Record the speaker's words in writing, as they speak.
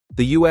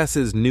The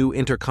U.S.'s new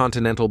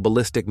Intercontinental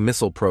Ballistic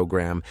Missile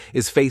program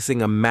is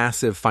facing a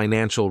massive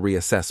financial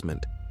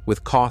reassessment,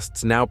 with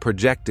costs now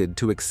projected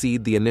to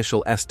exceed the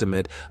initial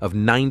estimate of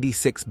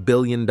 $96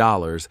 billion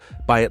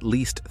by at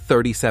least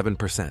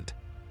 37%.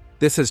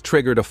 This has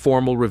triggered a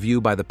formal review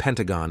by the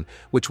Pentagon,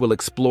 which will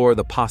explore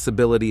the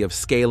possibility of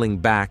scaling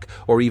back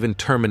or even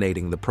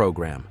terminating the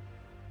program.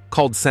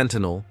 Called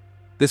Sentinel,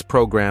 this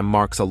program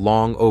marks a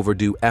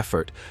long-overdue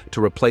effort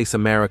to replace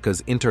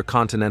America's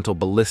intercontinental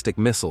ballistic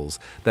missiles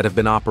that have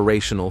been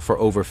operational for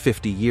over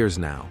 50 years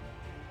now.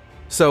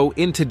 So,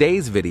 in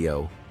today's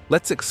video,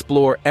 let's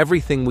explore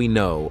everything we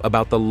know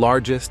about the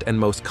largest and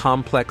most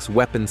complex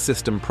weapon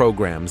system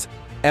programs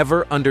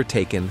ever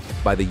undertaken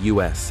by the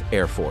U.S.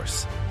 Air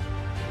Force.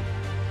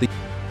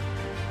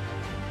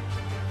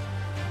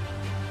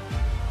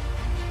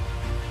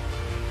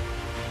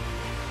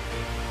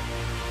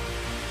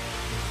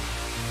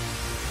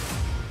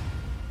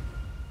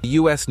 The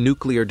U.S.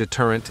 nuclear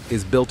deterrent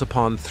is built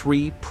upon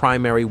three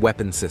primary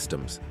weapon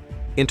systems: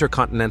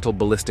 intercontinental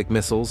ballistic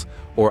missiles,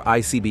 or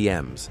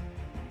ICBMs,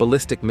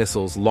 ballistic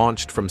missiles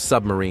launched from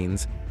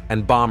submarines,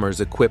 and bombers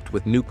equipped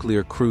with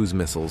nuclear cruise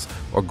missiles,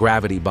 or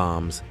gravity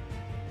bombs.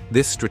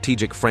 This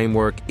strategic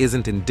framework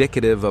isn't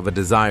indicative of a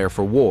desire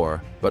for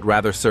war, but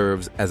rather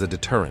serves as a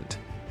deterrent.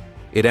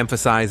 It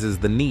emphasizes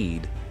the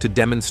need to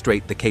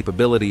demonstrate the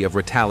capability of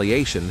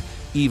retaliation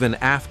even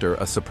after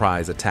a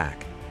surprise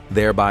attack,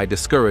 thereby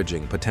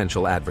discouraging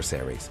potential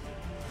adversaries.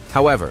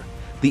 However,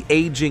 the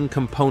aging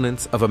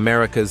components of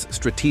America's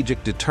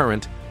strategic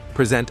deterrent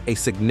present a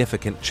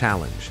significant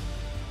challenge.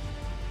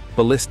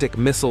 Ballistic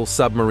missile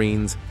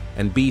submarines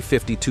and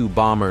B-52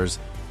 bombers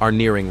are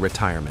nearing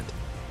retirement.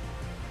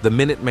 The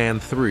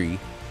Minuteman III,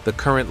 the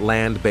current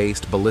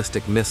land-based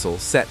ballistic missile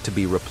set to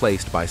be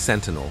replaced by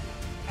Sentinel,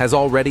 has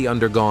already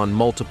undergone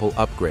multiple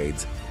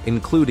upgrades,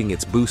 including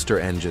its booster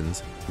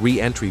engines,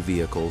 re-entry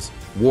vehicles,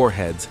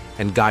 warheads,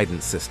 and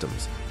guidance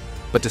systems.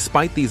 But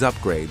despite these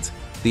upgrades,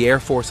 the Air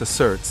Force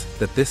asserts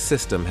that this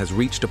system has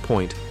reached a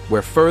point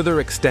where further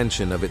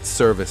extension of its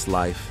service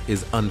life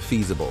is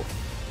unfeasible.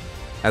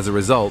 As a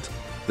result,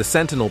 the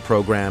Sentinel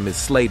program is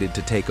slated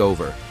to take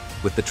over,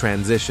 with the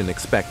transition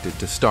expected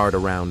to start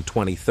around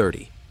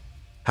 2030.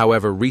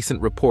 However,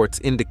 recent reports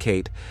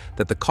indicate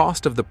that the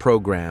cost of the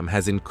program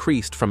has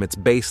increased from its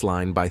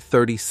baseline by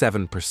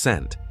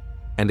 37%,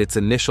 and its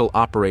initial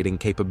operating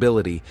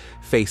capability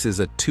faces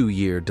a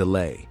 2-year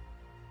delay.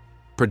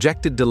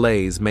 Projected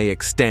delays may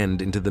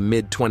extend into the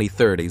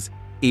mid-2030s,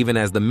 even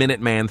as the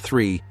Minuteman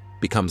III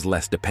becomes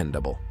less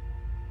dependable.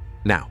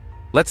 Now,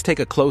 let's take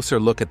a closer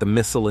look at the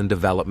missile in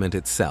development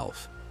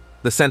itself.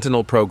 The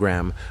Sentinel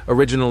program,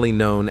 originally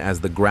known as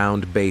the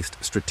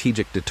Ground-Based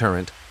Strategic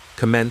Deterrent,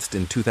 commenced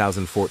in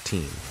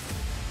 2014.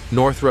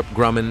 Northrop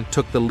Grumman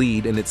took the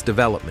lead in its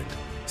development,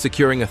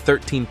 securing a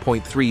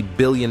 $13.3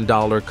 billion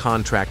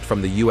contract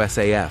from the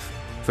USAF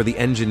for the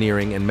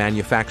engineering and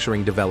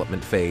manufacturing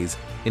development phase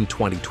in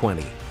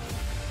 2020.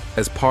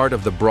 As part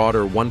of the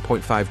broader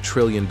 $1.5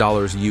 trillion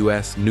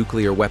U.S.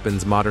 nuclear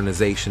weapons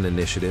modernization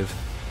initiative,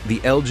 the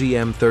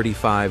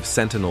LGM-35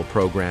 Sentinel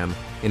program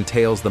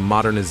entails the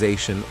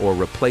modernization or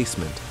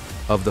replacement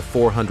of the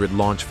 400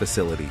 launch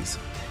facilities,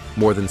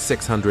 more than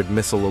 600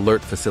 missile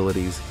alert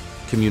facilities,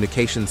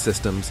 communication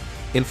systems,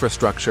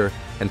 infrastructure,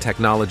 and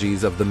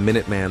technologies of the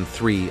Minuteman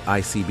III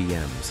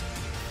ICBMs.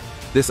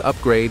 This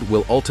upgrade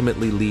will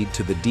ultimately lead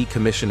to the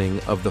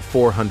decommissioning of the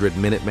 400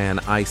 Minuteman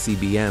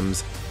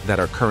ICBMs that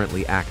are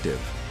currently active.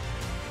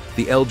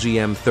 The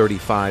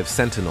LGM-35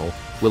 Sentinel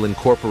will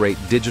incorporate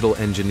digital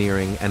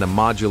engineering and a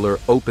modular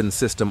open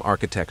system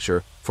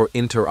architecture for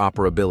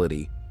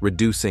interoperability,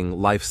 reducing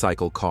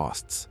lifecycle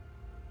costs.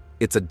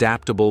 Its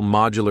adaptable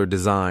modular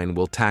design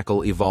will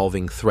tackle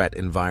evolving threat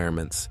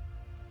environments.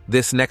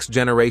 This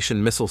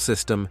next-generation missile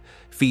system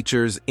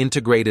features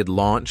integrated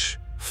launch,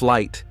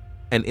 flight,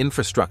 and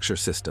infrastructure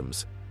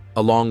systems,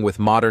 along with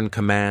modern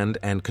command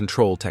and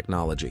control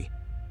technology.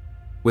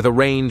 With a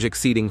range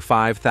exceeding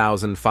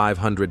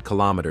 5,500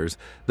 kilometers,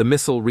 the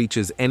missile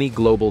reaches any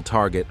global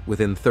target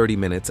within 30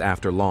 minutes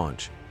after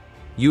launch.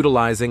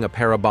 Utilizing a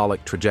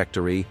parabolic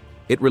trajectory,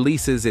 it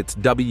releases its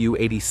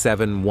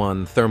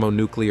W-87-1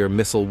 thermonuclear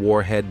missile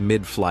warhead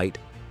mid-flight,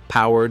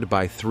 powered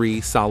by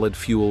 3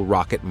 solid-fuel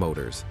rocket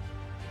motors.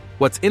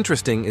 What's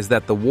interesting is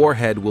that the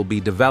warhead will be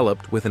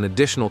developed with an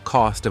additional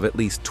cost of at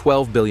least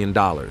 $12 billion,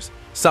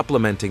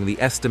 supplementing the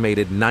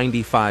estimated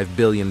 $95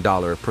 billion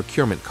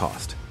procurement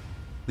cost.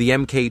 The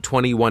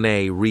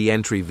Mk-21A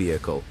re-entry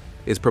vehicle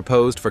is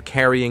proposed for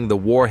carrying the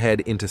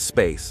warhead into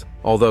space,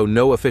 although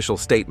no official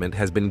statement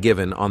has been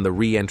given on the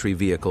re-entry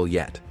vehicle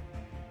yet.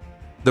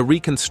 The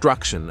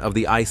reconstruction of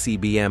the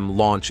ICBM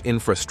launch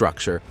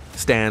infrastructure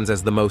stands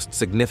as the most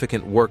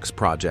significant works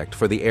project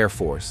for the Air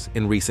Force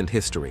in recent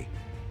history.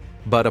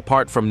 But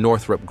apart from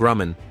Northrop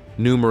Grumman,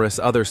 numerous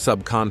other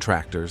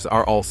subcontractors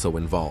are also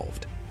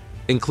involved,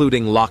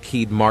 including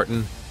Lockheed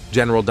Martin,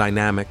 General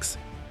Dynamics,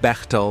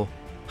 Bechtel,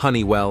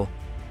 Honeywell,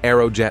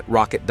 Aerojet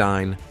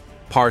Rocketdyne,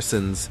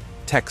 Parsons,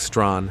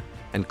 Textron,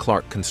 and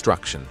Clark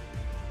Construction.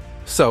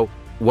 So,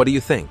 what do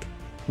you think?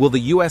 Will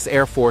the U.S.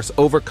 Air Force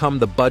overcome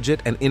the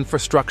budget and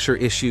infrastructure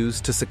issues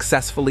to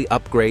successfully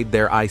upgrade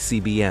their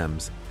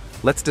ICBMs?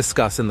 Let's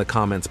discuss in the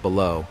comments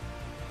below.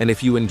 And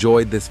if you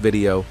enjoyed this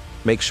video,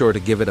 make sure to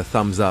give it a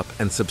thumbs up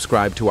and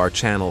subscribe to our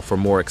channel for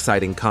more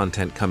exciting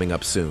content coming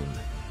up soon.